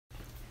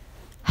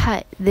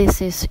Hi,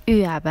 this is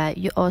Yuya, but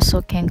you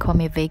also can call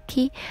me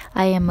Vicky.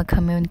 I am a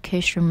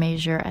communication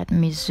major at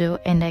Mizzou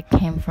and I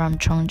came from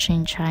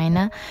Chongqing,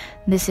 China.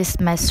 This is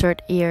my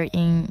third year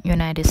in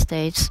United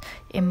States.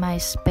 In my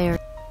spare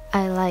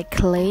I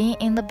like laying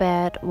in the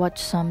bed, watch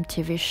some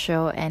TV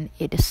show and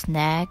eat a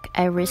snack.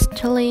 I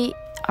recently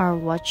are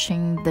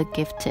watching The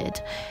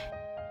Gifted.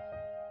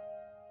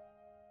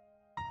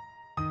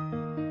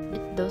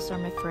 Those are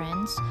my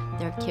friends.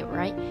 They're cute,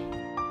 right?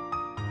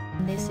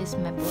 This is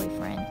my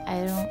boyfriend.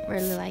 I don't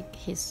really like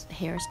his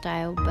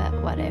hairstyle, but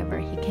whatever,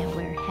 he can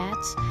wear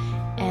hats.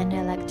 And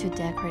I like to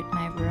decorate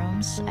my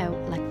rooms. I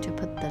would like to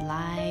put the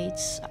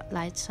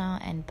lights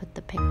on and put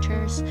the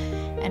pictures.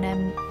 And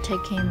I'm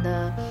taking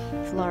the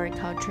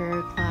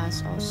floriculture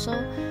class also.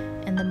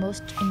 And the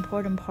most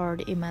important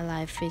part in my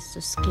life is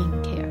the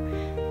skincare.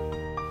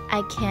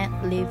 I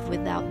can't live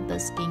without the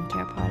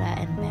skincare product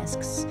and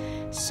masks.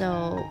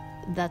 So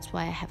that's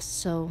why I have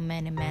so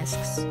many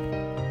masks.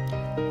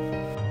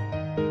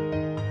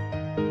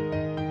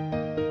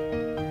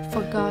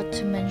 Forgot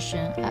to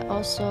mention, I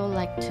also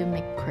like to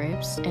make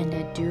crepes, and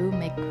I do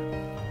make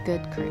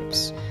good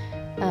crepes.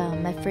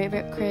 My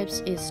favorite crepes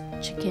is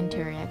chicken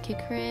teriyaki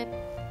crepe,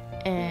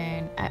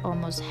 and I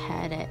almost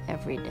had it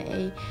every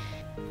day.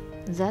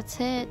 That's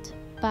it.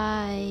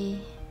 Bye.